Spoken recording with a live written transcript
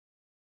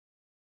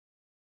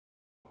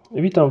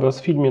Witam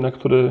Was w filmie, na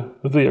który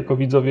Wy jako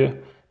widzowie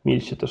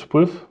mieliście też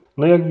wpływ.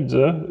 No jak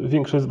widzę,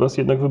 większość z Was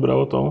jednak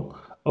wybrało tą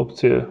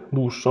opcję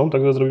dłuższą,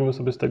 także zrobimy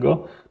sobie z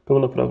tego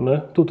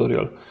pełnoprawny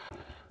tutorial.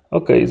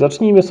 Ok,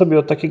 zacznijmy sobie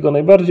od takiego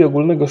najbardziej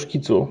ogólnego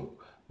szkicu,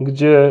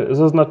 gdzie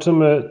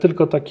zaznaczymy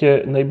tylko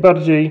takie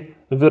najbardziej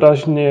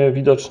wyraźnie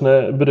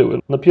widoczne bryły.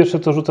 No pierwsze,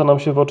 co rzuca nam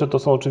się w oczy, to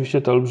są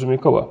oczywiście te olbrzymie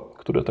koła,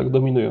 które tak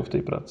dominują w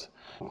tej pracy.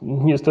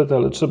 Niestety,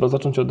 ale trzeba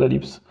zacząć od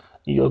elips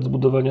i od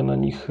zbudowania na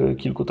nich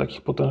kilku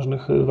takich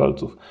potężnych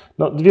walców.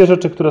 No, dwie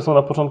rzeczy, które są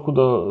na początku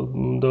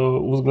do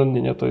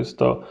uwzględnienia, to jest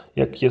to,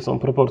 jakie są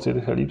proporcje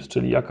tych elips,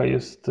 czyli jaka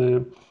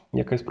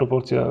jest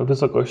proporcja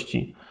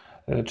wysokości,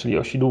 czyli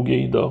osi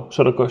długiej do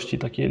szerokości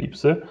takiej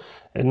elipsy.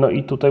 No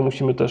i tutaj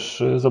musimy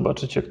też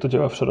zobaczyć, jak to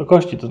działa w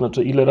szerokości, to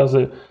znaczy ile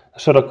razy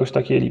szerokość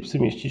takiej elipsy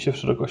mieści się w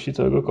szerokości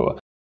całego koła.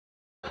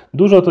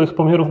 Dużo tych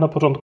pomiarów na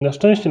początku. Na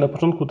szczęście na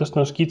początku też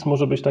ten szkic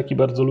może być taki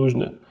bardzo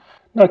luźny.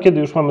 No a kiedy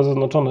już mamy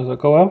zaznaczone te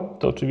koła,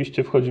 to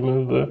oczywiście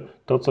wchodzimy w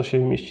to, co się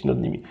mieści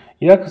nad nimi.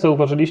 Jak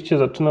zauważyliście,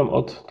 zaczynam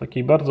od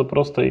takiej bardzo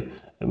prostej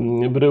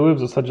bryły, w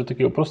zasadzie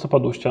takiego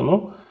prostopadu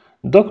ścianu,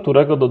 do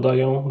którego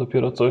dodaję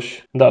dopiero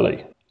coś dalej.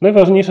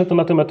 Najważniejsze to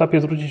na tym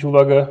etapie zwrócić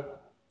uwagę,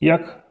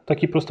 jak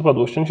taki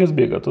prostopadłościan się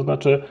zbiega. To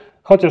znaczy,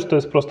 chociaż to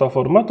jest prosta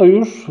forma, to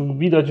już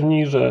widać w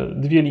niej, że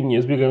dwie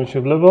linie zbiegają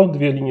się w lewo,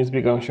 dwie linie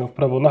zbiegają się w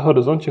prawo na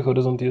horyzoncie.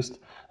 Horyzont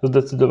jest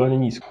zdecydowanie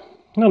niski.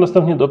 No,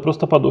 następnie do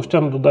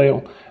prostopadłościanu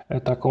dodaję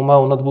taką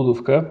małą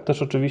nadbudówkę.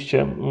 Też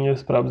oczywiście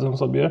sprawdzę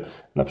sobie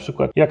na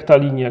przykład, jak ta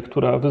linia,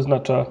 która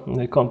wyznacza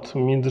kąt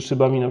między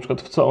szybami, na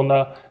przykład w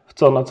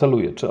co ona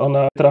celuje. Czy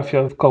ona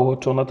trafia w koło,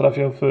 czy ona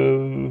trafia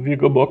w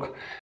jego bok.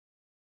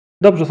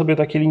 Dobrze sobie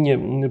takie linie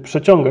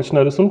przeciągać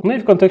na rysunku, no i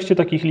w kontekście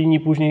takich linii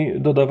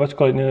później dodawać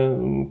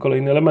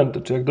kolejne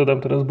elementy. Czy jak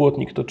dodam teraz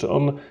błotnik, to czy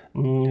on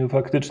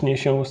faktycznie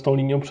się z tą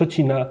linią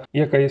przecina,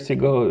 jaka jest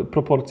jego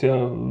proporcja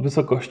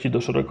wysokości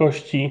do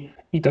szerokości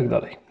i tak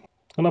dalej.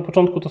 No na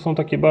początku to są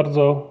takie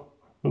bardzo,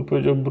 bym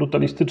powiedział,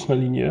 brutalistyczne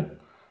linie.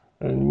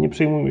 Nie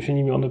przejmujmy się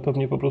nimi, one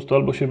pewnie po prostu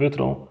albo się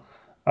wytrą,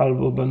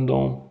 albo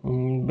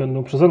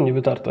będą przeze mnie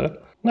wytarte.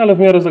 No ale w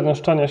miarę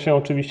zagęszczania się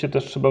oczywiście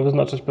też trzeba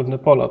wyznaczyć pewne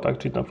pola, tak?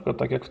 Czyli na przykład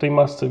tak jak w tej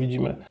masce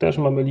widzimy, też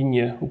mamy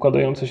linie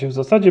układające się w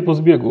zasadzie po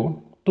zbiegu.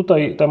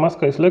 Tutaj ta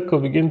maska jest lekko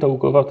wygięta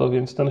łukowato,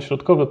 więc ten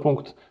środkowy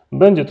punkt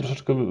będzie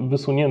troszeczkę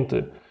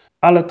wysunięty,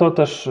 ale to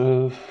też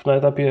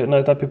na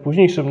etapie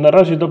późniejszym. Na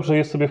razie dobrze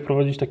jest sobie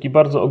wprowadzić taki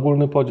bardzo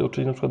ogólny podział,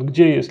 czyli na przykład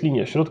gdzie jest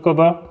linia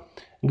środkowa,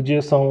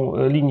 gdzie są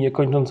linie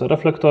kończące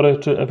reflektory,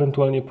 czy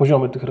ewentualnie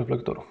poziomy tych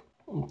reflektorów.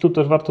 Tu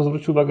też warto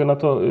zwrócić uwagę na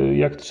to,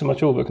 jak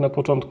trzymać ołówek na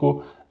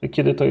początku,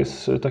 kiedy to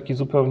jest taki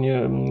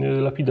zupełnie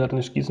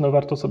lapidarny szkic. No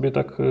warto sobie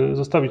tak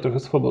zostawić trochę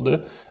swobody.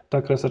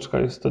 Ta kreseczka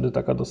jest wtedy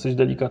taka dosyć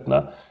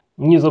delikatna,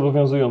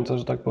 niezobowiązująca,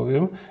 że tak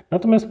powiem.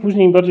 Natomiast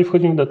później im bardziej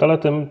wchodzimy w detale,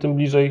 tym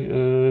bliżej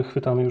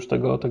chwytamy już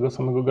tego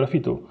samego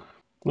grafitu.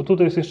 No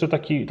tutaj jest jeszcze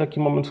taki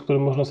moment, w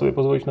którym można sobie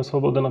pozwolić na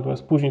swobodę,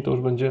 natomiast później to już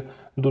będzie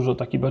dużo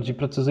taki bardziej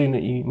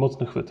precyzyjny i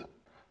mocny chwyt.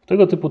 W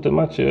tego typu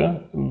temacie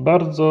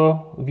bardzo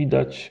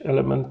widać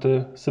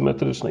elementy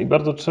symetryczne i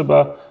bardzo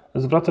trzeba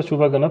zwracać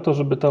uwagę na to,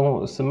 żeby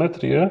tę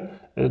symetrię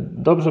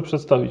dobrze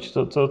przedstawić.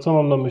 Co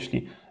mam na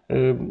myśli?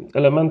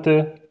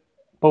 Elementy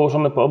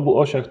położone po obu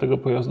osiach tego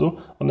pojazdu,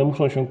 one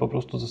muszą się po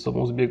prostu ze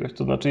sobą zbiegać.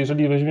 To znaczy,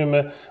 jeżeli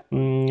weźmiemy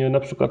na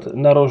przykład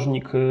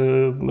narożnik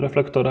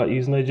reflektora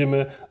i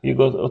znajdziemy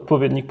jego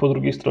odpowiednik po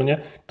drugiej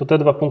stronie, to te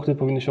dwa punkty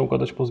powinny się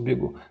układać po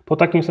zbiegu. Po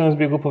takim samym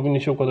zbiegu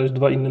powinny się układać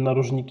dwa inne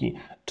narożniki,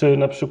 czy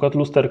na przykład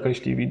lusterka,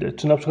 jeśli widać,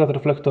 czy na przykład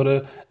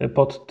reflektory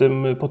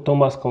pod tą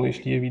maską,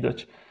 jeśli je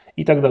widać.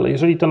 I tak dalej.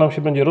 Jeżeli to nam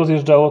się będzie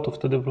rozjeżdżało, to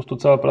wtedy po prostu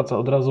cała praca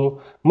od razu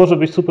może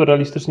być super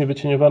realistycznie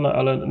wycieniowana,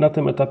 ale na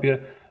tym etapie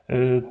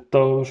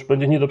to już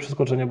będzie nie do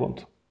przeskoczenia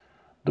błąd.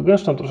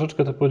 Dogęszczam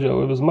troszeczkę te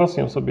podziały,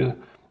 wzmacniam sobie,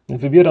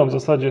 wybieram w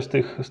zasadzie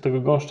z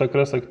tego gąszcza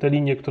kresek te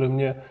linie, które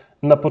mnie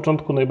na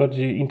początku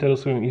najbardziej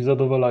interesują i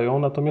zadowalają,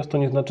 natomiast to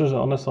nie znaczy,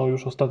 że one są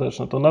już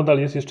ostateczne. To nadal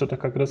jest jeszcze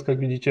taka kreska, jak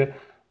widzicie,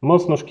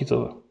 mocno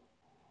szkicowa.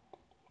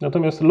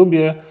 Natomiast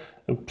lubię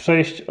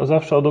przejść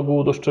zawsze od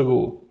ogółu do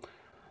szczegółu.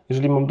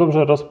 Jeżeli mam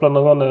dobrze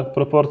rozplanowane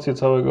proporcje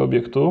całego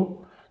obiektu,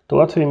 to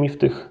łatwiej mi w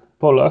tych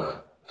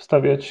polach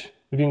wstawiać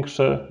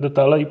większe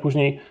detale i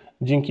później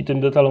dzięki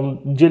tym detalom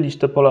dzielić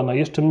te pola na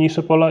jeszcze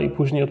mniejsze pola i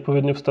później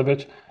odpowiednio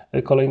wstawiać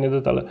kolejne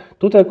detale.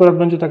 Tutaj akurat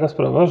będzie taka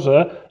sprawa,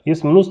 że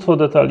jest mnóstwo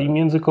detali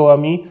między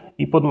kołami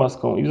i pod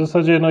maską i w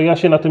zasadzie no, ja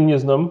się na tym nie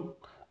znam.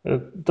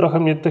 Trochę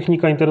mnie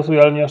technika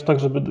interesuje, ale nie aż tak,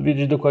 żeby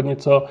wiedzieć dokładnie,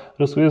 co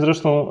rysuję.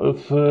 Zresztą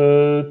w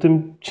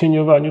tym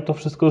cieniowaniu to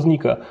wszystko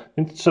znika,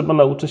 więc trzeba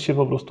nauczyć się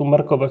po prostu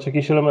markować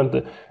jakieś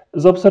elementy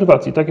z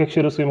obserwacji, tak jak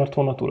się rysuje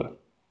martwą naturę.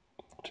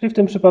 Czyli w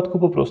tym przypadku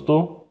po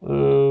prostu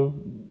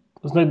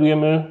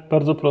znajdujemy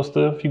bardzo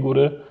proste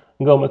figury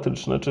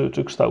geometryczne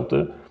czy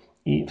kształty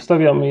i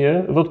wstawiamy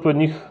je w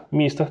odpowiednich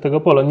miejscach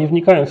tego pola, nie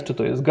wnikając, czy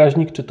to jest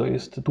gaźnik, czy to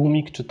jest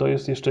tłumik, czy to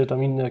jest jeszcze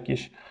tam inny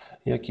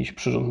jakiś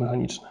przyrząd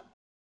mechaniczny.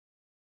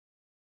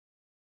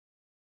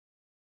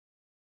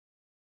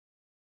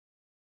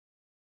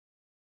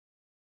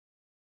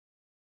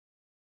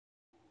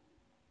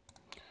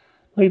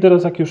 No i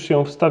teraz jak już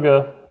się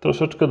wstawia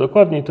troszeczkę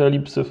dokładniej te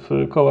elipsy w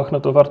kołach, no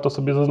to warto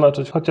sobie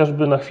zaznaczyć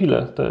chociażby na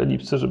chwilę te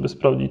elipsy, żeby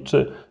sprawdzić,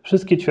 czy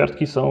wszystkie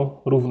ćwiartki są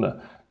równe,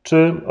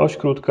 czy oś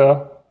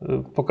krótka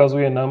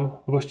pokazuje nam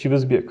właściwy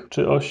zbieg,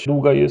 czy oś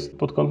długa jest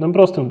pod kątem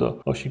prostym do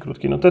osi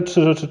krótkiej. No te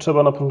trzy rzeczy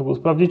trzeba na początku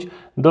sprawdzić.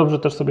 Dobrze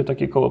też sobie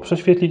takie koło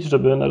prześwietlić,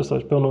 żeby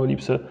narysować pełną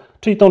elipsę,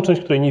 czyli tą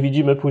część, której nie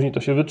widzimy, później to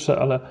się wytrze,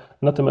 ale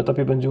na tym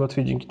etapie będzie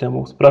łatwiej dzięki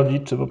temu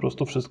sprawdzić, czy po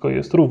prostu wszystko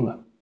jest równe.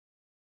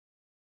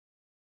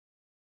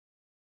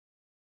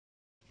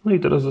 No i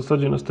teraz w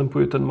zasadzie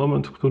następuje ten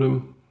moment, w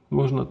którym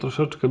można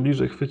troszeczkę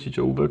bliżej chwycić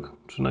ołówek,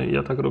 przynajmniej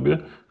ja tak robię.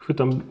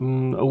 Chwytam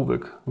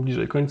ołówek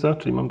bliżej końca,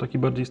 czyli mam taki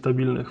bardziej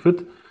stabilny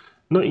chwyt.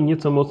 No i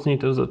nieco mocniej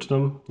też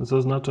zaczynam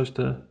zaznaczać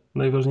te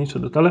najważniejsze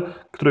detale,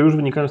 które już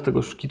wynikają z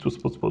tego szkicu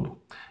spod spodu.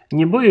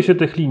 Nie boję się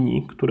tych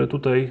linii, które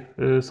tutaj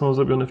są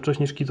zrobione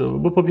wcześniej szkicowo,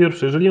 bo po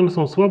pierwsze, jeżeli one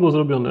są słabo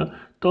zrobione,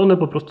 to one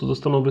po prostu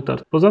zostaną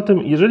wytarte. Poza tym,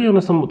 jeżeli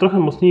one są trochę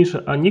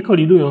mocniejsze, a nie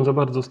kolidują za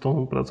bardzo z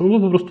tą pracą, bo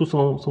po prostu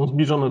są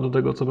zbliżone do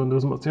tego, co będę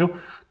wzmacniał,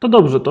 to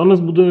dobrze, to one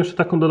zbudują jeszcze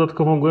taką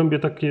dodatkową głębię,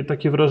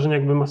 takie wrażenie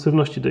jakby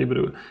masywności tej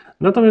bryły.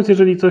 Natomiast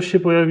jeżeli coś się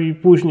pojawi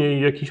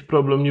później, jakiś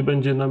problem, nie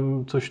będzie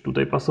nam coś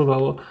tutaj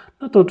pasowało,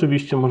 no to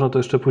oczywiście można to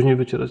jeszcze później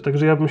wycierać.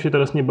 Także ja bym się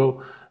teraz nie bał,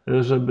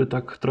 żeby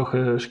tak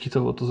trochę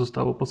szkicowo to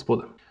zostało pod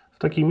spodem. W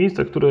takich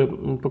miejscach, które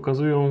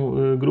pokazują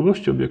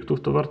grubości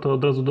obiektów, to warto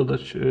od razu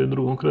dodać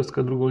drugą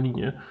kreskę, drugą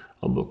linię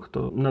obok.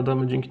 To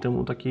nadamy dzięki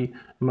temu takiej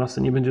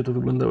masy, nie będzie to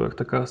wyglądało jak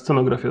taka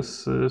scenografia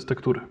z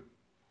tektury.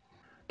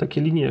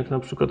 Takie linie jak na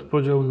przykład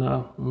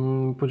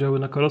podziały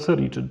na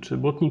karoserii, czy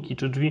błotniki,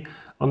 czy drzwi,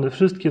 one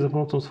wszystkie za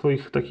pomocą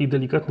swoich takich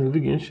delikatnych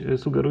wygięć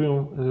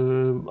sugerują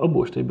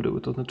obłość tej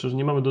bryły. To znaczy, że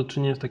nie mamy do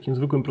czynienia z takim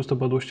zwykłym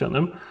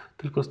prostopadłościanem,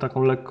 tylko z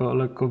taką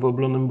lekko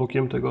wyoblonym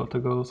bokiem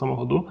tego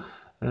samochodu.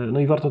 No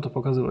i warto to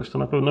pokazywać, to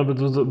na pewno nawet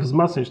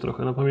wzmacniać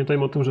trochę. No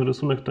pamiętajmy o tym, że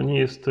rysunek to nie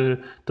jest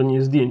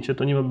zdjęcie,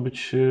 to nie ma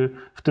być,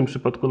 w tym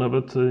przypadku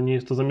nawet nie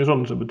jest to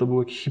zamierzone, żeby to był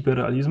jakiś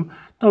hiperrealizm.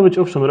 To ma być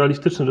owszem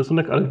realistyczny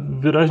rysunek, ale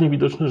wyraźnie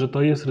widoczny, że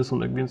to jest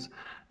rysunek, więc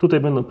tutaj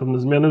będą pewne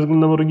zmiany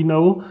względem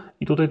oryginału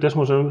i tutaj też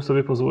możemy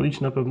sobie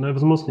pozwolić na pewne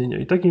wzmocnienia.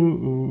 I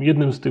takim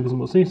jednym z tych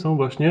wzmocnień są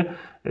właśnie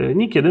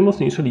niekiedy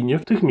mocniejsze linie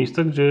w tych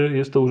miejscach, gdzie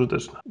jest to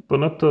użyteczne.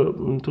 Ponadto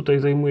tutaj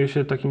zajmuję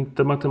się takim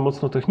tematem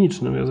mocno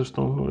technicznym. Ja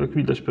zresztą, jak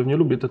widać, pewnie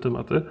lubię te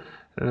tematy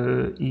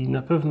i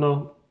na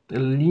pewno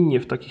linie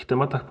w takich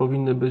tematach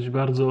powinny być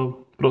bardzo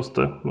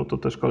proste, no to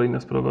też kolejna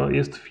sprawa.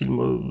 Jest film,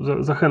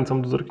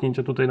 zachęcam do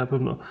zerknięcia, tutaj na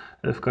pewno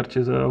w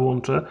karcie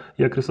załączę,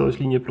 jak rysować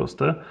linie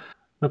proste.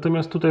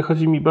 Natomiast tutaj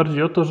chodzi mi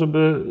bardziej o to,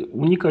 żeby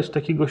unikać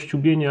takiego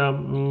ściubienia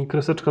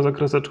kreseczka za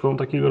kreseczką,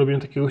 robienia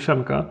takiego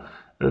sianka,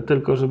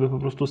 tylko żeby po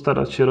prostu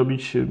starać się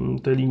robić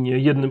te linie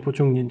jednym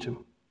pociągnięciem.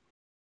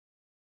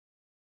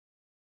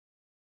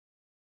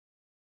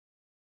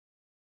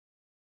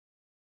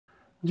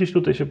 Gdzieś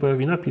tutaj się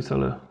pojawi napis,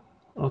 ale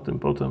o tym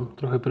potem,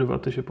 trochę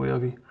prywaty się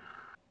pojawi.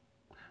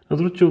 No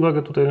zwróćcie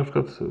uwagę tutaj na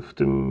przykład w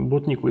tym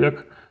błotniku,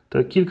 jak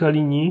te kilka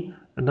linii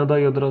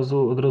nadaje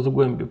od razu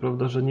głębię,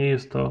 prawda, że nie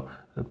jest to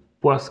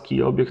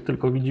płaski obiekt,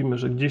 tylko widzimy,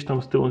 że gdzieś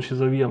tam z tyłu on się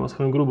zawija, ma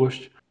swoją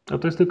grubość, a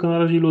to jest tylko na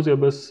razie iluzja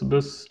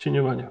bez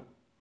cieniowania.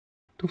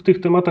 Tu w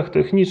tych tematach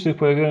technicznych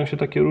pojawiają się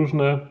takie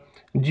różne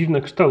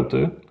dziwne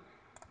kształty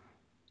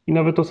i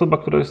nawet osoba,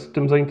 która jest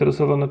tym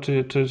zainteresowana,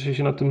 czy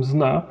się na tym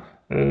zna,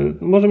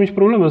 może mieć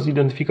problemy z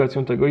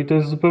identyfikacją tego i to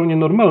jest zupełnie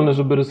normalne,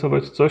 żeby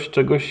rysować coś,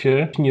 czego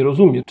się nie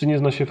rozumie, czy nie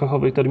zna się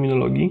fachowej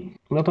terminologii.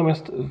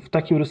 Natomiast w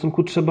takim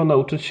rysunku trzeba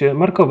nauczyć się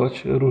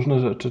markować różne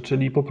rzeczy,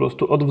 czyli po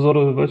prostu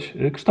odwzorowywać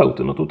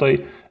kształty. No tutaj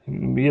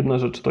jedna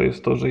rzecz to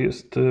jest to, że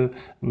jest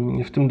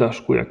w tym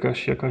daszku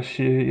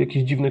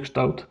jakiś dziwny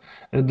kształt.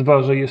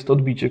 Dwa, że jest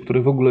odbicie,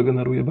 które w ogóle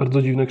generuje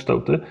bardzo dziwne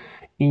kształty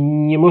i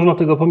nie można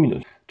tego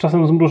pominąć.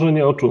 Czasem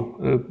zmrużenie oczu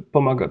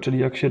pomaga, czyli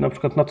jak się na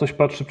przykład na coś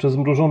patrzy przez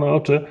zmrużone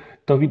oczy,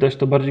 to widać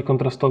to bardziej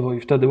kontrastowo i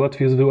wtedy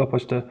łatwiej jest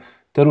wyłapać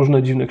te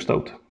różne dziwne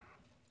kształty.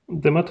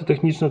 Tematy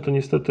techniczne to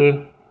niestety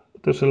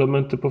też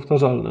elementy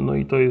powtarzalne, no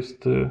i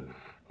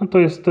to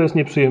jest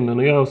nieprzyjemne.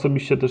 No ja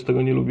osobiście też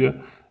tego nie lubię.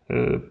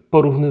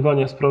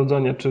 Porównywania,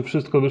 sprawdzania, czy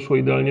wszystko wyszło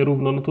idealnie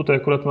równo. No tutaj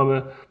akurat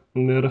mamy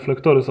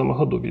reflektory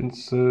samochodu,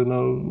 więc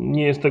no,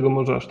 nie jest tego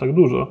może aż tak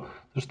dużo.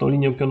 Zresztą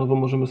linią pionową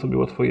możemy sobie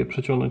łatwo je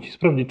przeciągnąć i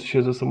sprawdzić, czy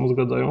się ze sobą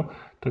zgadzają.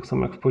 Tak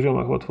samo jak w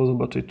poziomach, łatwo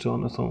zobaczyć, czy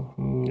one są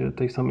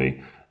tej samej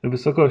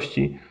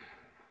wysokości.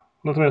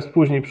 Natomiast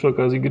później przy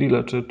okazji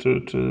grilla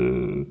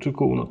czy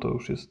kół, no to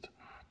już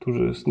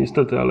jest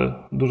niestety, ale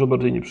dużo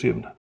bardziej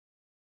nieprzyjemne.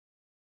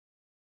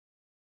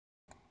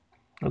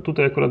 A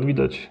tutaj akurat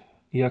widać,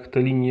 jak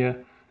te linie,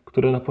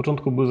 które na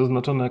początku były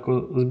zaznaczone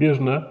jako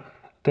zbieżne,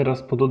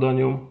 teraz po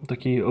dodaniu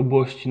takiej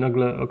obłości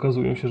nagle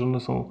okazują się, że one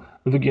są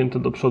wygięte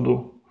do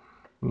przodu,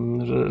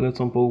 że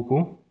lecą po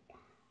łuku.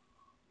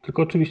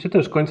 Tylko oczywiście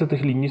też końce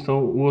tych linii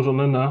są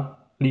ułożone na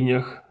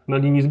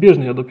linii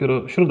zbieżnej, a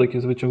dopiero środek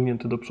jest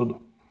wyciągnięty do przodu.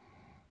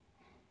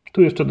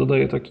 Tu jeszcze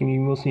dodaję takimi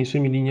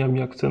mocniejszymi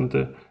liniami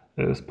akcenty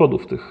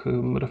spodów tych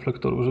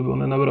reflektorów, żeby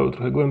one nabrały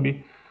trochę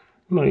głębi.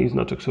 No i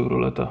znaczek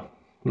Chevroleta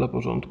dla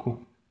porządku.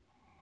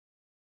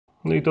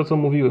 No i to, co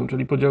mówiłem,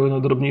 czyli podziały na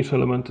drobniejsze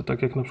elementy,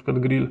 tak jak na przykład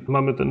grill.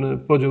 Mamy ten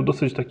podział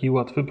dosyć taki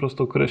łatwy,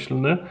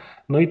 prostokreślny.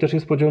 No i też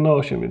jest podział na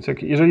 8, więc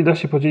jeżeli da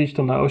się podzielić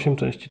to na 8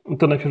 części,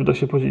 to najpierw da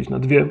się podzielić na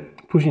 2,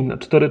 później na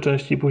 4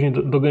 części, później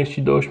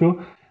dogęścić do 8.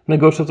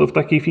 Najgorsze, co w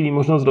takiej chwili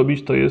można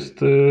zrobić, to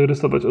jest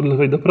rysować od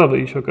lewej do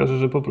prawej i się okaże,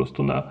 że po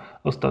prostu na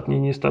ostatnie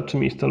nie starczy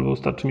miejsca albo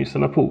starczy miejsca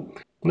na pół.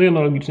 No i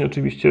analogicznie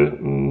oczywiście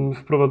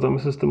wprowadzamy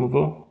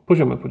systemowo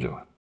poziome podziały.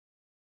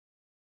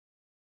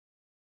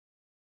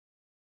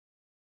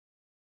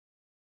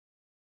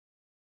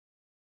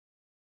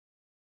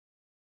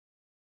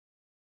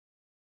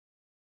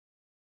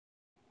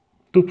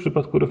 Tu w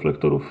przypadku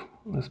reflektorów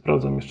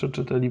sprawdzam jeszcze,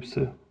 czy te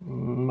elipsy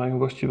mają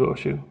właściwe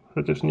osie.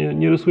 Chociaż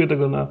nie rysuję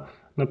tego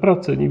na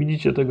pracy, nie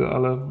widzicie tego,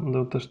 ale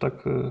no też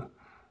tak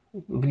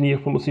w liniach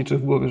pomocniczych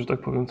w głowie, że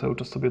tak powiem, cały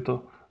czas sobie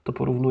to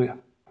porównuję.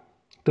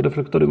 Te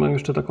reflektory mają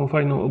jeszcze taką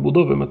fajną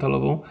obudowę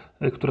metalową,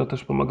 która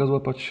też pomaga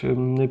złapać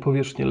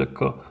powierzchnię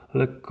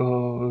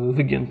lekko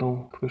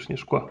wygiętą powierzchnię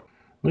szkła.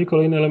 No i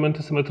kolejne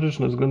elementy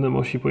symetryczne względem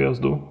osi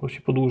pojazdu,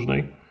 osi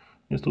podłużnej.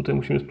 Więc tutaj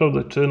musimy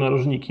sprawdzać, czy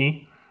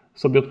narożniki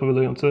sobie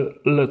odpowiadające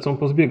lecą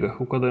po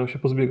zbiegach, układają się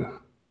po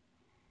zbiegach.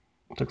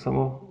 Tak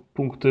samo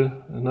punkty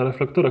na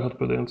reflektorach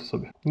odpowiadające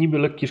sobie. Niby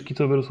lekki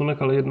szkicowy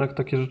rysunek, ale jednak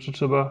takie rzeczy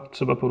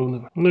trzeba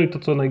porównywać. No i to,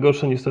 co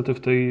najgorsze niestety w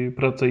tej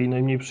pracy i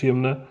najmniej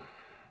przyjemne,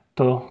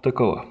 to te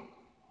koła.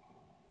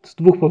 Z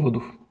dwóch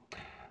powodów.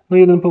 No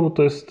jeden powód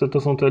to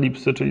są te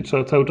elipsy, czyli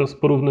trzeba cały czas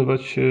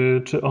porównywać,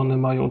 czy one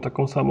mają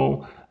taką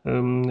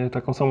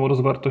samą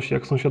rozwartość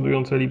jak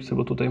sąsiadujące elipsy,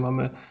 bo tutaj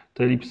mamy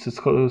te elipsy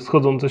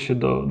schodzące się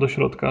do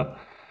środka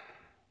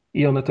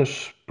i one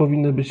też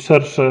powinny być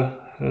szersze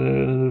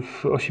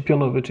w osi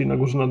pionowej, czyli na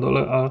górze, na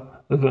dole, a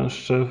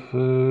węższe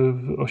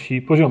w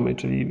osi poziomej,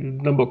 czyli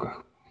na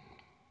bokach.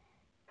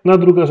 No a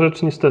druga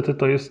rzecz niestety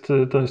to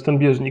jest ten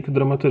bieżnik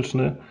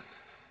dramatyczny,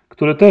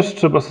 które też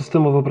trzeba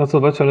systemowo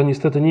opracować, ale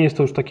niestety nie jest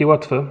to już takie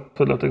łatwe,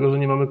 to dlatego, że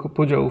nie mamy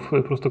podziałów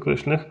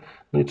prostokreślnych.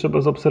 No i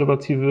trzeba z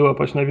obserwacji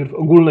wyłapać najpierw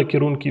ogólne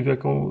kierunki,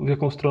 w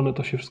jaką stronę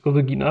to się wszystko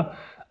wygina,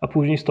 a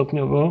później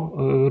stopniowo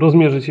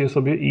rozmierzyć je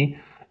sobie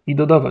i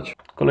dodawać.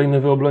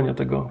 Kolejne wyoblenie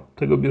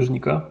tego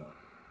bieżnika.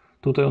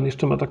 Tutaj on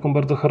jeszcze ma taką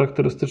bardzo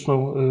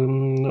charakterystyczną,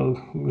 no,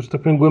 że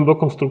tak powiem,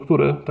 głęboką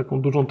strukturę,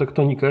 taką dużą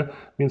tektonikę,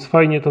 więc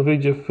fajnie to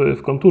wyjdzie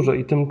w konturze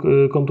i tym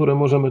konturem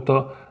możemy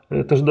to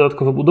też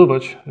dodatkowo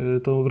budować,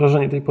 to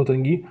wrażenie tej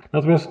potęgi.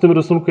 Natomiast w tym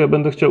rysunku ja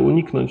będę chciał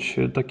uniknąć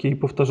takiej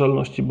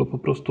powtarzalności, bo po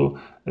prostu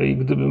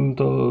gdybym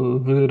to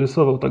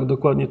wyrysował tak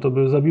dokładnie, to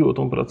by zabiło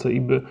tą pracę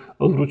i by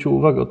odwrócił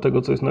uwagę od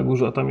tego, co jest na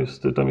górze, a tam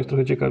jest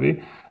trochę ciekawiej,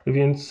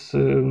 więc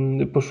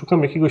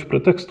poszukam jakiegoś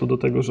pretekstu do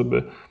tego,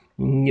 żeby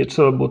nie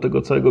trzeba było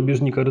tego całego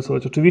bieżnika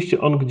rysować.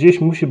 Oczywiście on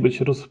gdzieś musi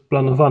być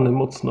rozplanowany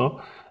mocno,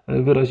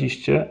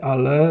 wyraziście,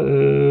 ale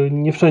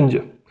nie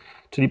wszędzie.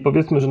 Czyli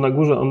powiedzmy, że na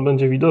górze on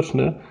będzie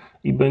widoczny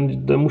i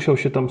będę musiał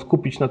się tam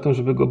skupić na tym,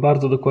 żeby go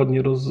bardzo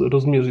dokładnie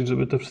rozmierzyć,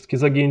 żeby te wszystkie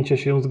zagięcia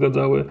się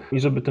zgadzały i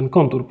żeby ten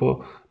kontur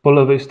po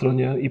lewej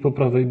stronie i po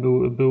prawej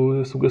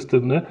był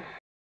sugestywny.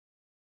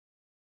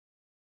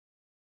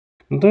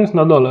 Natomiast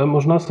na dole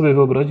można sobie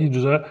wyobrazić,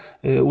 że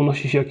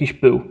unosi się jakiś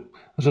pył,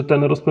 że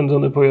ten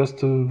rozpędzony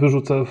pojazd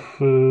wyrzuca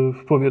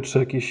w powietrze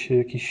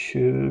jakieś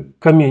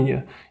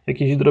kamienie,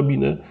 jakieś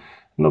drobiny.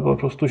 No po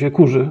prostu się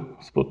kurzy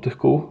spod tych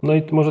kół. No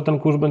i może ten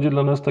kurz będzie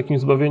dla nas takim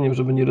zbawieniem,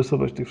 żeby nie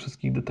rysować tych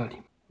wszystkich detali.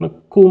 No,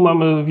 kół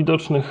mamy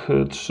widocznych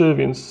 3,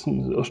 więc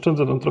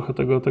oszczędzę Wam trochę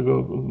tego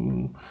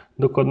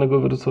dokładnego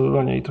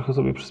wyrysowywania i trochę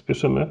sobie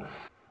przyspieszymy.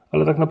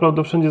 Ale tak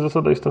naprawdę wszędzie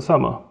zasada jest ta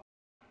sama.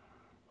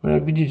 No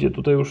jak widzicie,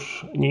 tutaj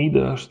już nie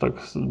idę aż tak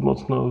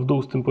mocno w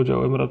dół z tym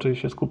podziałem, raczej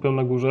się skupiam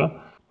na górze.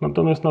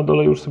 Natomiast na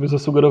dole już sobie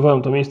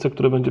zasugerowałem to miejsce,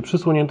 które będzie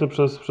przysłonięte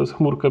przez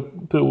chmurkę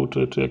pyłu,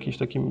 czy jakieś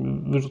takie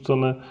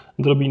wyrzucone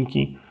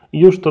drobinki. I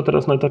już to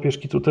teraz na etapie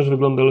szkicu też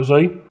wygląda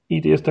lżej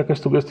i jest jakaś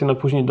sugestia na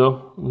później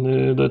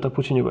do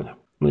etapu cieniowania.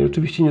 No i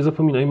oczywiście nie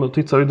zapominajmy o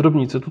tej całej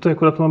drobnicy. Tutaj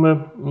akurat mamy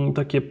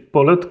takie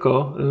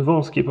poletko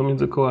wąskie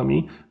pomiędzy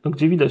kołami, no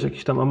gdzie widać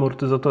jakieś tam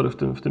amortyzatory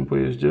w tym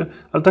pojeździe,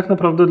 ale tak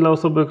naprawdę dla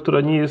osoby,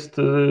 która nie jest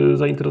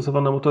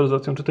zainteresowana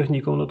motoryzacją czy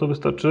techniką, no to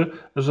wystarczy,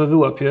 że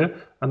wyłapie,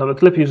 a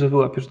nawet lepiej, że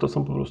wyłapie, że to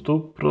są po prostu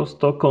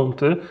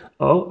prostokąty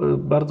o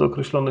bardzo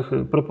określonych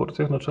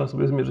proporcjach. No trzeba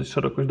sobie zmierzyć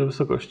szerokość do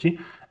wysokości,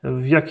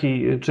 w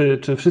jakiej,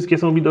 czy wszystkie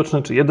są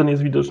widoczne, czy jeden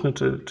jest widoczny,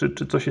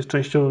 czy coś jest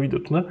częściowo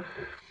widoczne.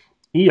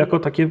 I jako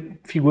takie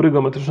figury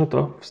geometryczne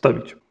to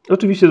wstawić.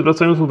 Oczywiście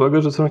zwracając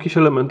uwagę, że są jakieś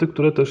elementy,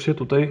 które też się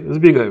tutaj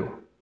zbiegają.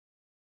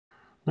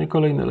 No i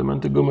kolejne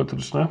elementy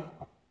geometryczne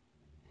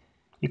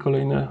i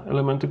kolejne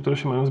elementy, które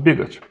się mają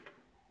zbiegać.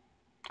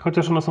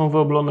 Chociaż one są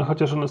wyoblone,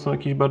 chociaż one są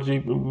jakieś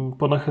bardziej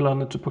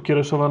ponachylane czy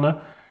pokiereszowane,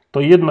 to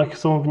jednak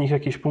są w nich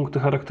jakieś punkty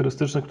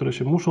charakterystyczne, które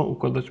się muszą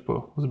układać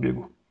po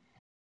zbiegu.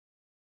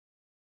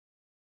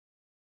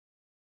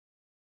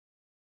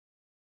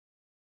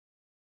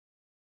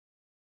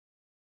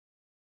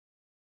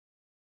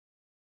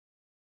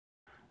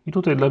 I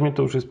tutaj dla mnie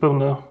to już jest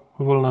pełna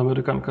wolna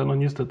amerykanka. No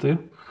niestety,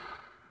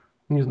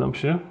 nie znam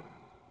się,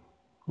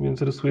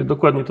 więc rysuję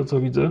dokładnie to, co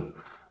widzę.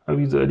 A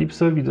widzę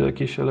elipsę, widzę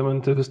jakieś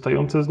elementy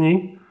wystające z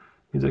niej,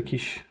 widzę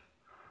jakiś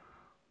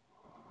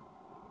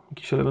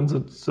element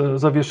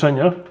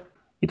zawieszenia.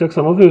 I tak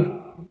samo Wy,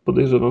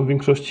 podejrzewam, w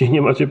większości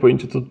nie macie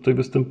pojęcia, co tutaj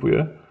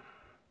występuje.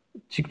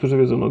 Ci, którzy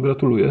wiedzą, no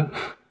gratuluję,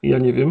 ja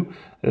nie wiem.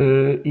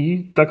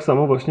 I tak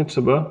samo właśnie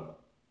trzeba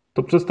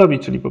to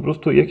przedstawić, czyli po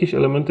prostu jakieś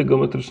elementy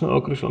geometryczne o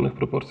określonych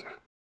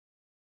proporcjach.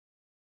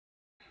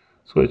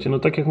 Słuchajcie, no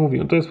tak jak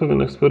mówiłem, to jest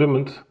pewien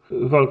eksperyment.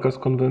 Walka z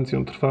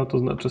konwencją trwa, to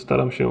znaczy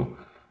staram się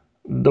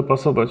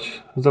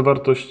dopasować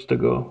zawartość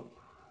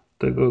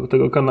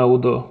tego kanału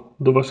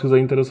do Waszych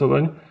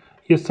zainteresowań.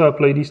 Jest cała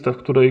playlista, w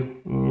której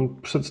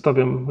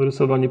przedstawiam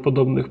rysowanie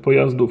podobnych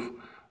pojazdów.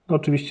 No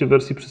oczywiście w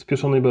wersji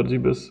przyspieszonej bardziej,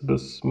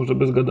 może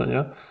bez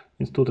gadania.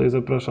 Więc tutaj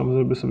zapraszam,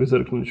 żeby sobie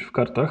zerknąć w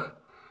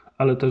kartach,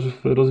 ale też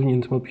w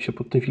rozwiniętym opisie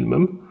pod tym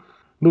filmem.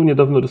 Był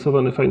niedawno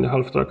rysowany fajny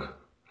half-track.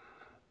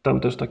 Tam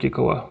też takie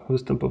koła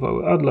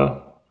występowały. A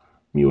dla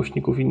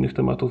miłośników innych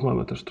tematów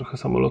mamy też trochę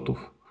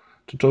samolotów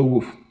czy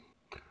czołgów.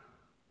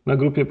 Na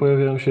grupie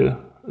pojawiają się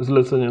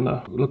zlecenia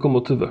na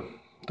lokomotywę.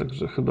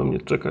 Także chyba mnie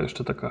czeka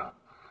jeszcze taka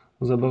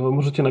zabawa.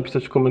 Możecie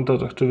napisać w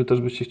komentarzach, czy Wy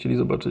też byście chcieli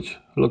zobaczyć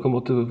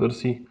lokomotywę w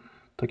wersji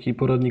takiej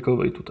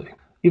poradnikowej tutaj.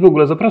 I w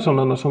ogóle zapraszam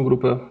na naszą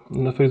grupę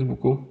na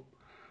Facebooku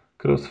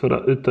Creosfera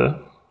IT,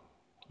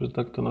 że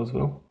tak to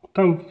nazwę.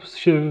 Tam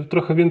się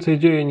trochę więcej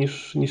dzieje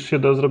niż się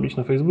da zrobić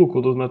na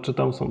Facebooku, to znaczy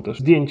tam są też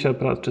zdjęcia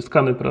prac czy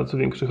skany prac w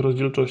większych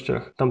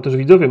rozdzielczościach. Tam też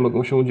widzowie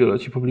mogą się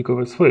udzielać i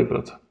publikować swoje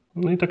prace.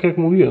 No i tak jak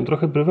mówiłem,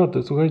 trochę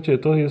prywaty. Słuchajcie,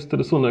 to jest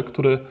rysunek,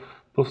 który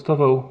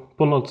powstawał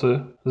po nocy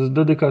z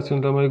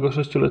dedykacją dla mojego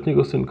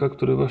 6-letniego synka,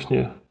 który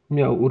właśnie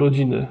miał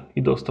urodziny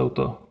i dostał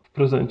to w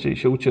prezencie i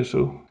się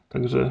ucieszył.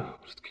 Także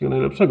wszystkiego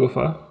najlepszego,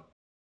 Fa.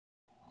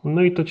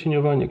 No i to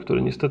cieniowanie,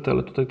 które niestety,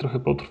 ale tutaj trochę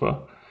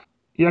potrwa.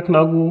 Jak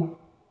na ogół,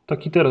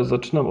 tak i teraz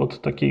zaczynam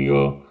od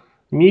takiego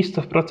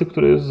miejsca w pracy,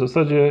 które jest w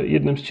zasadzie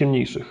jednym z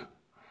ciemniejszych.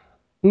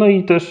 No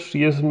i też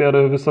jest w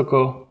miarę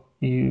wysoko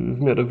i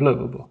w miarę w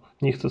lewo, bo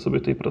nie chcę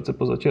sobie tej pracy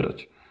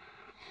pozacierać.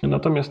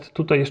 Natomiast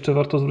tutaj jeszcze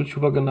warto zwrócić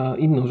uwagę na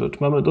inną rzecz.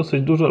 Mamy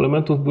dosyć dużo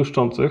elementów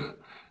błyszczących,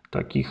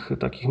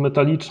 takich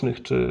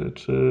metalicznych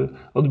czy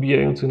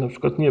odbijających na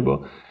przykład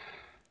niebo.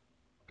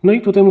 No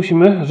i tutaj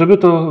musimy, żeby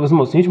to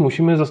wzmocnić,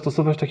 musimy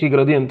zastosować takie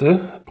gradienty,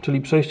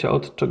 czyli przejścia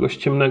od czegoś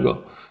ciemnego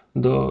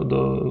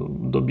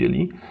do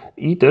bieli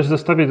i też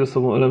zestawiać ze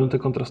sobą elementy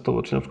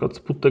kontrastowo, czyli na przykład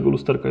spód tego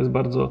lusterka jest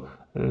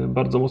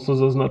bardzo mocno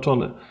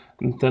zaznaczony.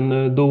 Ten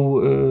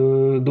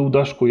dół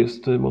daszku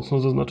jest mocno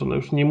zaznaczony.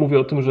 Już nie mówię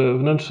o tym, że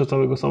wnętrze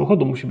całego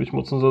samochodu musi być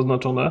mocno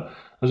zaznaczone,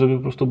 żeby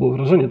po prostu było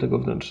wrażenie tego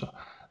wnętrza.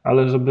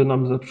 Ale żeby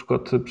nam na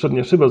przykład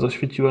przednia szyba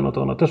zaświeciła, no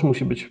to ona też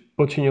musi być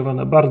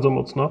pocieniowana bardzo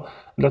mocno.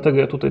 Dlatego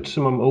ja tutaj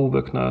trzymam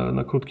ołówek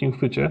na krótkim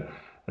chwycie.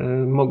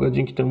 Mogę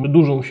dzięki temu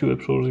dużą siłę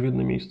przełożyć w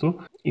jednym miejscu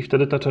i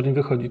wtedy ta czerń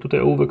wychodzi. Tutaj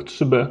ołówek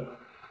 3B.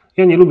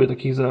 Ja nie lubię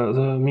takich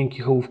za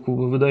miękkich ołówków,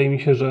 bo wydaje mi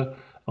się, że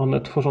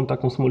one tworzą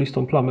taką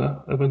smolistą plamę.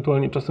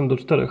 Ewentualnie czasem do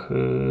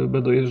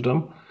 4B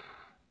dojeżdżam.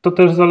 To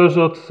też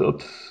zależy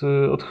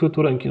od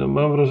chwytu ręki. No,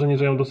 mam wrażenie,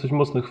 że ja mam dosyć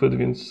mocny chwyt,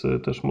 więc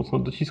też mocno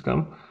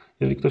dociskam.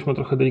 Jeżeli ktoś ma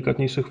trochę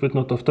delikatniejszy chwyt,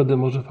 no to wtedy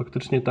może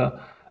faktycznie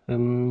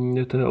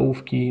te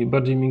ołówki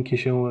bardziej miękkie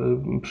się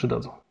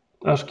przydadzą.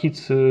 A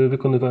szkic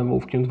wykonywałem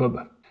ołówkiem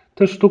 2B.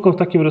 Też sztuką w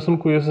takim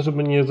rysunku jest,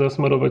 żeby nie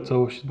zasmarować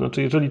całości.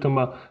 Znaczy, jeżeli to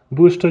ma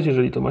błyszczeć,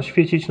 jeżeli to ma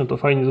świecić, no to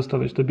fajnie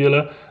zostawiać te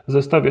biele,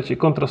 zestawiać je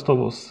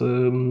kontrastowo z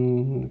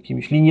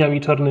jakimiś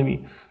liniami czarnymi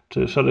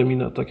czy szarymi,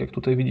 no, tak jak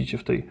tutaj widzicie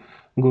w tej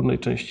górnej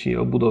części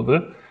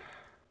obudowy.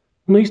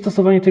 No i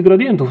stosowanie tych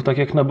gradientów, tak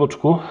jak na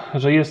boczku,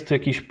 że jest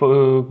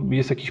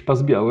jakiś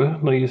pas biały,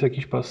 no i jest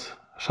jakiś pas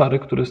szary,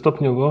 który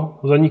stopniowo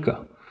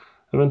zanika.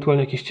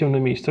 Ewentualnie jakieś ciemne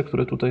miejsca,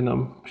 które tutaj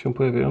nam się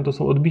pojawiają, to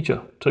są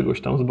odbicia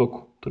czegoś tam z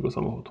boku tego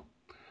samochodu.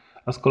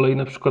 A z kolei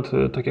na przykład,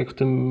 tak jak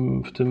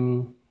w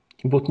tym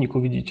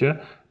błotniku widzicie,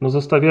 no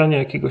zostawianie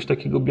jakiegoś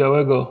takiego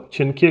białego,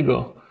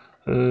 cienkiego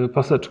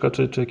paseczka,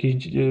 czy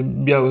jakichś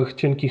białych,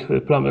 cienkich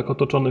plamek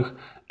otoczonych,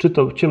 czy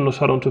to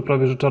ciemnoszarą, czy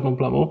prawie że czarną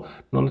plamą,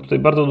 no one tutaj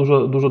bardzo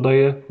dużo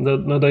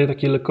nadaje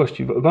takiej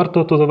lekkości.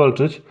 Warto to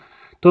zawalczyć.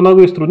 To na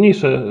ogół jest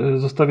trudniejsze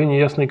zostawienie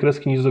jasnej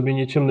kreski niż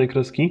zrobienie ciemnej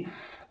kreski,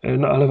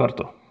 no ale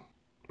warto.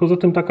 Poza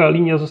tym taka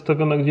linia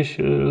zostawiona gdzieś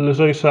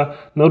lżejsza,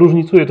 no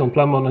różnicuje tą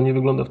plamę, ona nie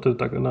wygląda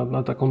wtedy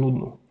na taką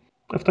nudną.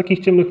 A w takich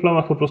ciemnych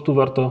plamach po prostu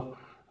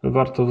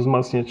warto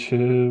wzmacniać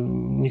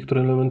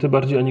niektóre elementy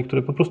bardziej, a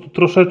niektóre po prostu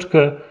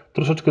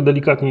troszeczkę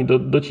delikatniej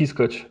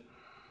dociskać,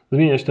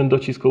 zmieniać ten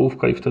docisk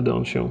ołówka i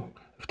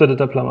wtedy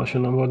ta plama się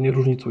nam ładnie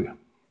różnicuje.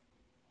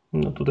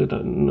 No tutaj ta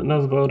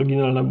nazwa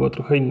oryginalna była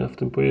trochę inna w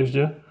tym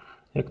pojeździe.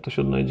 Jak ktoś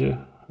odnajdzie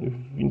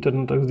w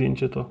internetach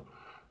zdjęcie, to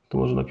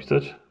może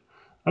napisać.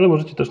 Ale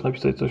możecie też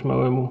napisać coś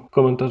małemu w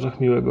komentarzach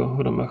miłego w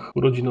ramach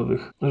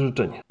urodzinowych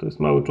życzeń. To jest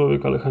mały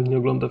człowiek, ale chętnie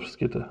ogląda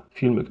wszystkie te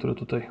filmy, które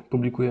tutaj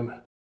publikujemy.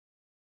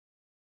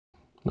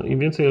 No, im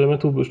więcej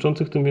elementów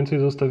błyszczących, tym więcej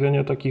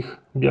zostawiania takich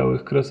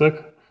białych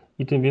kresek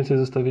i tym więcej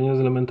zestawienia z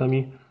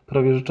elementami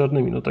prawie że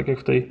czarnymi. No tak jak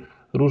w tej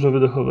rurze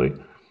wydechowej.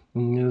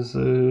 z,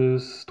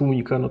 z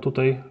tłumika, no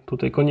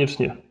tutaj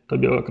koniecznie ta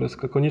biała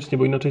kreska, koniecznie,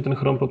 bo inaczej ten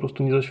chrom po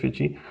prostu nie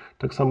zaświeci.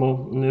 Tak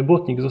samo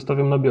błotnik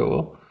zostawiam na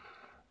biało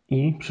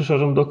i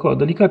przyszarzam dookoła.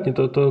 Delikatnie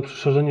to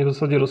przyszarzenie w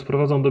zasadzie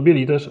rozprowadzam do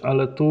bieli też,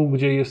 ale tu,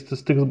 gdzie jest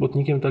styk z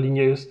błotnikiem, ta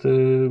linia jest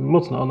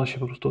mocna, ona się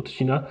po prostu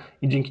odcina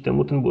i dzięki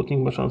temu ten błotnik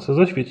ma szansę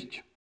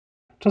zaświecić.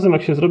 Czasem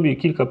jak się zrobi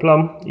kilka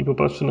plam i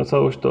popatrzy na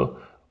całość, to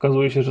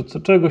okazuje się, że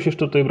czegoś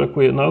jeszcze tutaj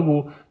brakuje. Na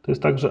ogół to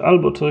jest tak, że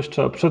albo coś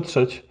trzeba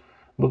przetrzeć,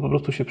 bo po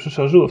prostu się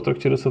przyszarzyło w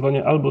trakcie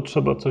rysowania, albo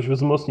trzeba coś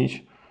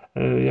wzmocnić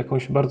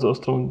jakąś bardzo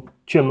ostrą,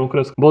 ciemną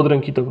kreską, bo od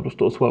ręki to po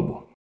prostu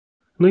osłabło.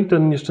 No i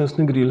ten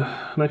nieszczęsny grill.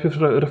 Najpierw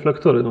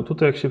reflektory. No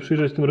tutaj jak się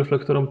przyjrzeć tym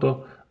reflektorom,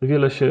 to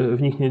wiele się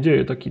w nich nie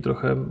dzieje. Taki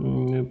trochę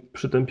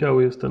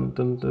przytępiały jest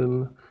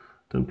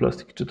ten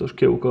plastik czy to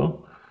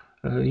szkiełko.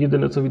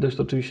 Jedyne co widać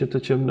to oczywiście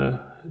te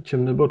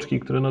ciemne boczki,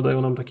 które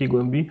nadają nam takiej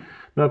głębi.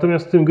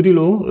 Natomiast w tym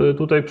grillu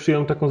tutaj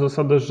przyjąłem taką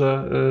zasadę,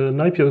 że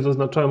najpierw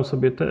zaznaczałem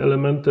sobie te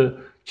elementy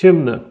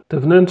ciemne, te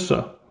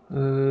wnętrza,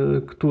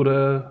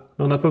 które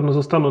no na pewno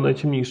zostaną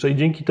najciemniejsze i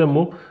dzięki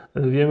temu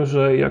wiem,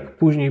 że jak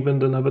później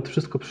będę nawet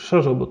wszystko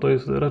przyszarzał, bo to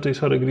jest raczej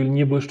szary grill,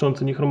 nie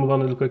błyszczący, nie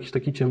chromowany, tylko jakiś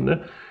taki ciemny,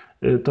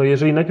 to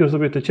jeżeli najpierw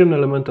zrobię te ciemne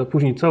elementy, a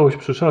później całość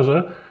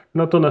przyszarzę,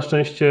 no to na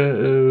szczęście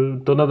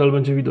to nadal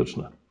będzie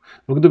widoczne.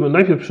 Bo gdybym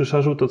najpierw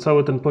przyszarzył, to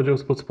cały ten podział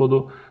spod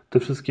spodu, te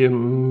wszystkie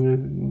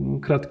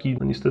kratki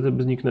no niestety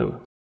by zniknęły.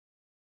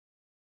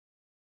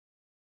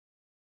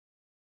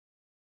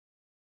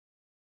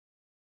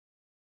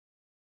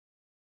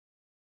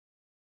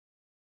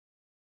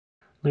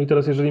 No i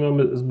teraz jeżeli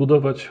mamy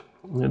zbudować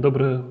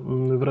dobre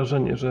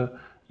wrażenie, że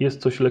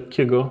jest coś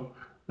lekkiego,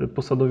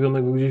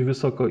 posadowionego gdzieś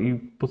wysoko i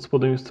pod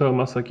spodem jest cała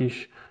masa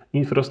jakiejś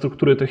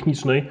infrastruktury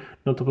technicznej,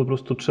 no to po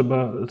prostu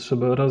trzeba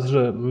raz,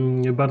 że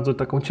bardzo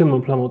taką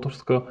ciemną plamą to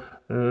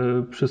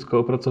wszystko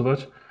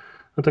opracować.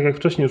 No tak jak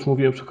wcześniej już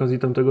mówiłem przy okazji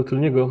tamtego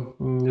tylniego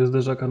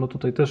zderzaka, no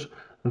tutaj też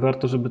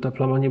warto, żeby ta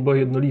plama nie była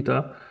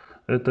jednolita.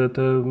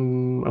 Te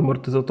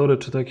amortyzatory,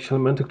 czy te jakieś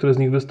elementy, które z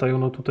nich wystają,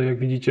 no tutaj jak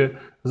widzicie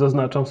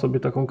zaznaczam sobie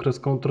taką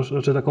kreską,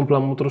 czy taką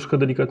plamą troszkę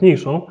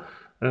delikatniejszą.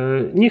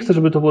 Nie chcę,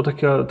 żeby to była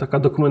taka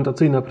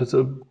dokumentacyjna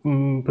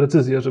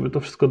precyzja, żeby to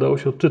wszystko dało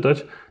się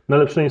odczytać, no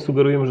ale przynajmniej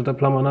sugerujemy, że ta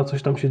plama na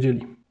coś tam się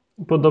dzieli.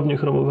 Podobnie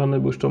chromowany,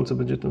 błyszczący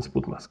będzie ten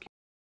spód maski.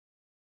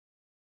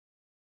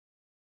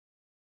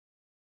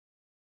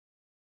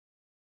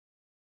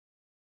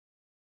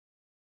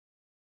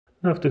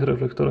 A w tych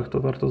reflektorach to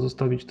warto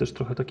zostawić też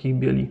trochę takich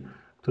bieli,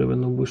 które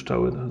będą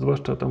błyszczały,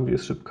 zwłaszcza tam, gdzie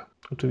jest szybka.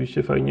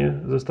 Oczywiście fajnie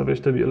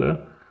zestawiać te biele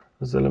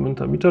z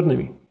elementami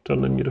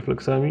czarnymi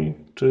refleksami,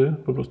 czy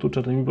po prostu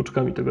czarnymi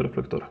boczkami tego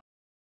reflektora.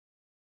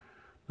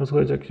 No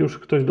słuchajcie, jak już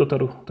ktoś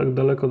dotarł tak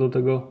daleko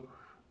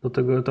do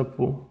tego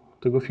etapu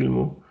tego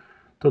filmu,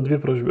 to dwie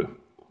prośby.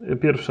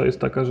 Pierwsza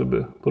jest taka,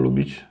 żeby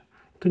polubić.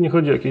 Tu nie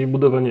chodzi o jakieś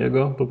budowanie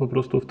ego, bo po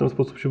prostu w ten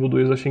sposób się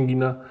buduje zasięgi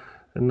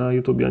na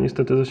YouTube, a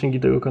niestety zasięgi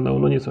tego kanału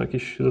no nie są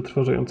jakieś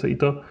zatrważające i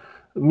to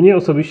mnie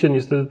osobiście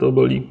niestety to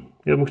boli.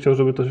 Ja bym chciał,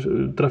 żeby to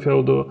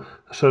trafiało do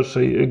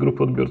szerszej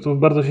grupy odbiorców.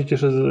 Bardzo się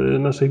cieszę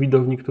z naszej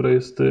widowni, która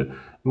jest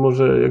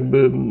może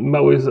jakby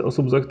mało jest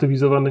osób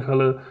zaktywizowanych,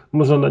 ale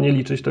można na nie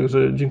liczyć,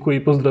 także dziękuję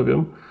i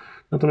pozdrawiam.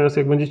 Natomiast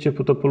jak będziecie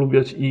to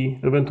polubiać i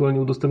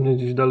ewentualnie udostępniać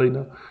gdzieś dalej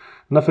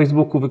na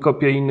Facebooku,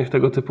 Wykopie i innych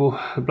tego typu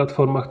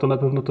platformach, to na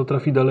pewno to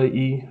trafi dalej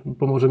i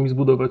pomoże mi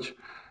zbudować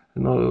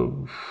no,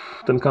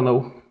 ten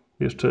kanał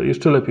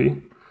jeszcze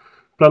lepiej.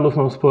 Planów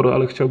mam sporo,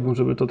 ale chciałbym,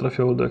 żeby to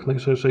trafiało do jak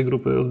najszerszej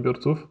grupy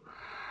odbiorców.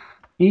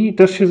 I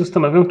też się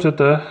zastanawiam, czy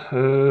te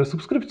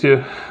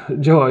subskrypcje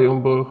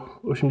działają, bo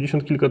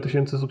 80 kilka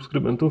tysięcy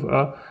subskrybentów,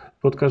 a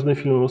pod każdym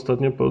filmem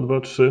ostatnio po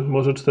 2, 3,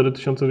 może 4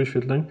 tysiące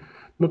wyświetleń,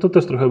 no to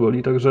też trochę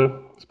boli. Także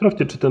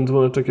sprawdźcie, czy ten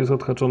dzwoneczek jest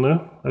odhaczony,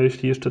 a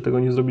jeśli jeszcze tego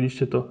nie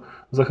zrobiliście, to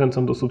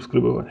zachęcam do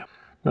subskrybowania.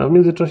 No, a w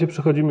międzyczasie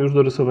przechodzimy już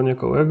do rysowania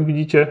koła. Jak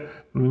widzicie,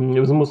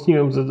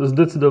 wzmocniłem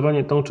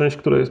zdecydowanie tą część,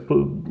 która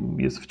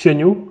jest w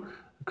cieniu,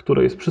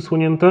 która jest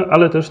przysłonięta,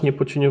 ale też nie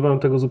pocieniowałem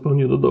tego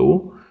zupełnie do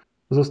dołu.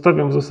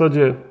 Zostawiam w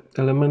zasadzie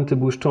elementy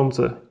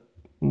błyszczące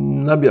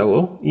na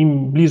biało.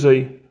 Im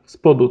bliżej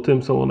spodu,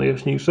 tym są one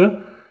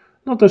jaśniejsze.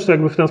 No też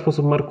jakby w ten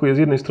sposób markuję z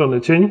jednej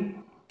strony cień,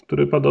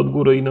 który pada od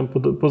góry i nam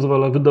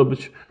pozwala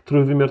wydobyć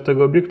trójwymiar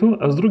tego obiektu,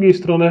 a z drugiej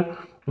strony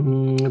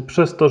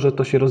przez to, że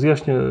to się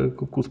rozjaśnia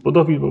ku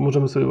spodowi, bo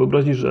możemy sobie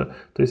wyobrazić, że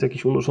to jest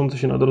jakiś unoszący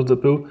się na drodze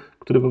pył,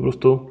 który po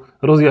prostu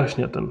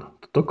rozjaśnia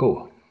to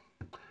koło.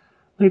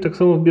 No i tak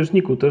samo w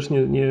bieżniku też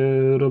nie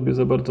robię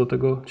za bardzo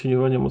tego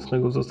cieniowania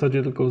mocnego w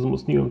zasadzie, tylko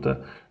wzmocniłem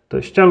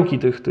te ścianki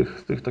tych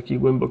takich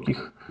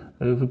głębokich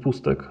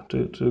wypustek,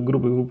 czy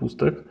grubych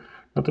wypustek.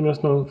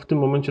 Natomiast no, w tym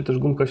momencie też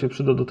gumka się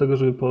przyda do tego,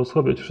 żeby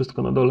poosłabiać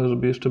wszystko na dole,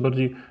 żeby jeszcze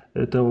bardziej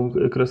tę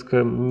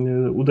kreskę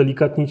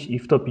udelikatnić i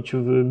wtopić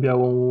w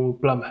białą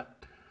plamę.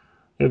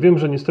 Ja wiem,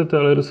 że niestety,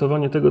 ale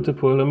rysowanie tego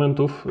typu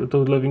elementów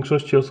to dla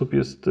większości osób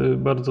jest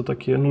bardzo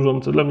takie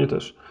nużące, dla mnie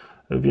też.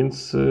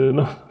 Więc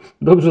no,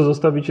 dobrze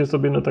zostawić je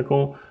sobie na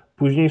taką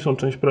późniejszą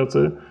część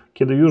pracy,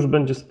 kiedy już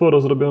będzie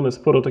sporo zrobione,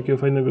 sporo takiego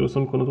fajnego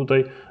rysunku. No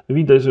tutaj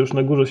widać, że już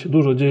na górze się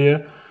dużo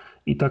dzieje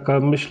i taka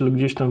myśl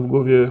gdzieś tam w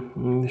głowie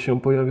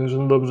się pojawia, że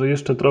no dobrze,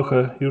 jeszcze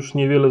trochę, już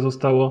niewiele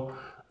zostało,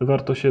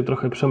 warto się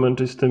trochę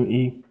przemęczyć z tym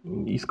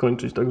i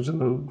skończyć. Także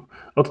no,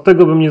 od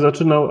tego bym nie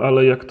zaczynał,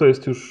 ale jak to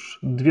jest już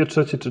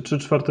 2/3 czy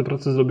 3/4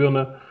 pracy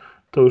zrobione,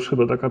 to już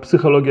chyba taka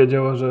psychologia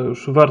działa, że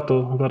już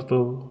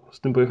warto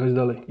z tym pojechać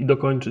dalej i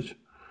dokończyć.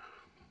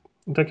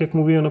 I tak jak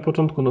mówiłem na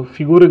początku, no,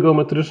 figury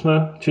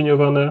geometryczne,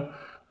 cieniowane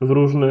w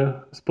różny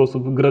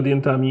sposób,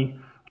 gradientami,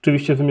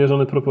 oczywiście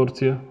wymierzone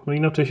proporcje, no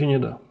inaczej się nie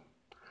da.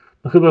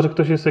 No chyba że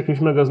ktoś jest jakimś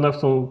mega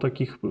znawcą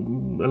takich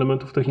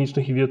elementów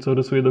technicznych i wie, co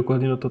rysuje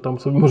dokładnie, no to tam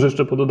sobie może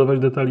jeszcze pododawać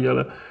detali,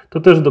 ale to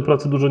też do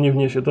pracy dużo nie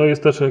wniesie. To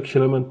jest też jakiś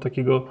element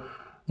takiego,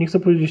 nie chcę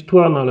powiedzieć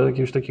tła, no, ale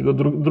jakiegoś takiego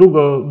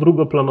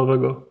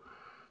drugoplanowego.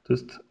 To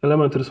jest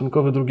element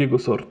rysunkowy drugiego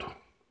sortu,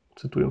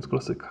 cytując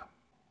klasyka.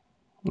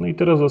 No i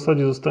teraz w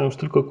zasadzie zostają już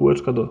tylko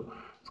kółeczka do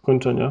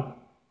skończenia.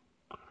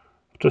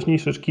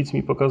 Wcześniejszy szkic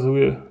mi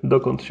pokazuje,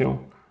 dokąd się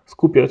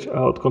skupiać,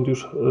 a odkąd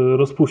już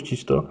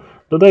rozpuścić to.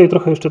 Dodaję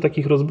trochę jeszcze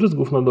takich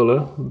rozbryzgów na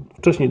dole.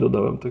 Wcześniej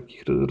dodałem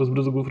takich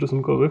rozbryzgów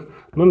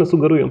rysunkowych. No one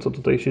sugerują, co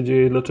tutaj się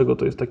dzieje, dlaczego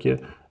to jest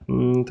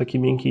takie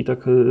miękkie i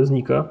tak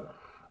znika.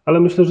 Ale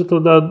myślę, że to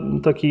da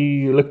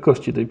takiej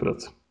lekkości tej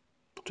pracy.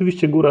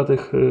 Oczywiście góra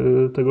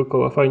tego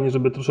koła fajnie,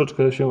 żeby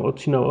troszeczkę się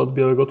odcinała od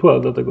białego tła,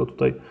 dlatego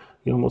tutaj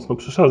ją mocno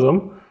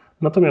przeszarzam.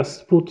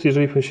 Natomiast spód,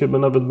 jeżeli się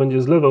nawet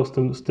będzie zlewał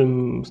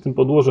z tym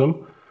podłożem,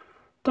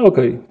 to ok,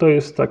 to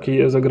jest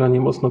takie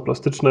zagranie mocno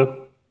plastyczne.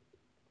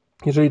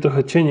 Jeżeli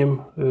trochę cieniem,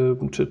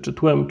 czy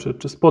tłem,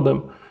 czy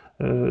spodem,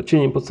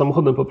 cieniem pod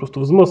samochodem po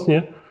prostu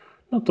wzmocnię,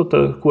 no to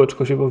te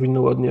kółeczko się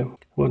powinno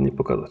ładnie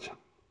pokazać.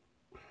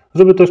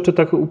 Żeby to jeszcze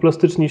tak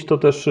uplastycznić, to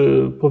też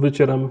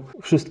powycieram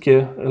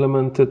wszystkie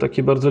elementy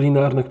takie bardzo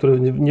linearne, które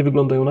nie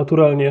wyglądają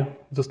naturalnie.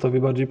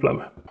 Zostawię bardziej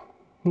plamy.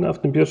 No a w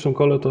tym pierwszym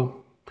kole to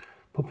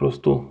po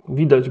prostu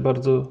widać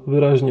bardzo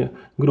wyraźnie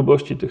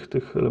grubości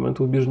tych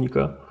elementów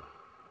bieżnika,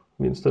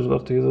 więc też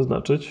warto je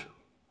zaznaczyć.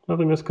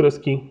 Natomiast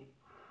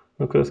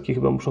kreski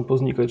chyba muszą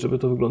poznikać, żeby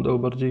to wyglądało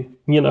bardziej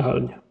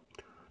nienachalnie.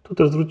 Tu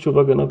też zwróćcie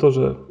uwagę na to,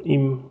 że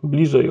im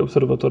bliżej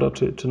obserwatora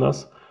czy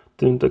nas,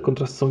 tym te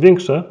kontrasty są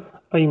większe,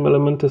 a im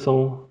elementy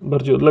są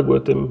bardziej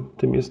odległe,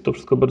 tym jest to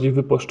wszystko bardziej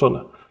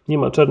wypłaszczone. Nie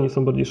ma czerni,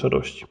 są bardziej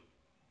szarości.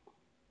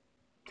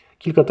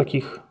 Kilka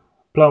takich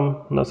plam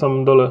na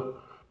samym dole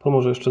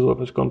pomoże jeszcze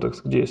złapać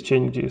kontekst, gdzie jest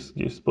cień, gdzie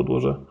jest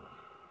podłoże.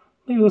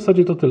 No i w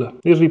zasadzie to tyle.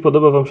 Jeżeli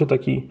podoba Wam się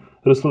taki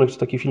rysunek czy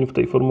taki film w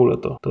tej formule,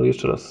 to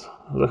jeszcze raz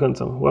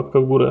zachęcam. Łapka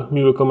w górę,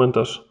 miły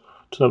komentarz,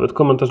 czy nawet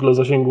komentarz dla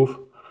zasięgów,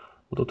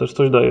 bo to też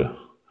coś daje.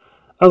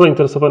 A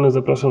zainteresowanych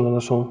zapraszam na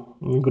naszą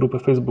grupę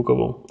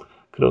facebookową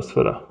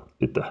Creosfera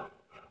IT.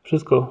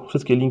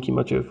 Wszystkie linki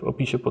macie w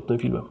opisie pod tym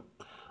filmem.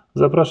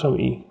 Zapraszam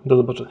i do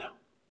zobaczenia.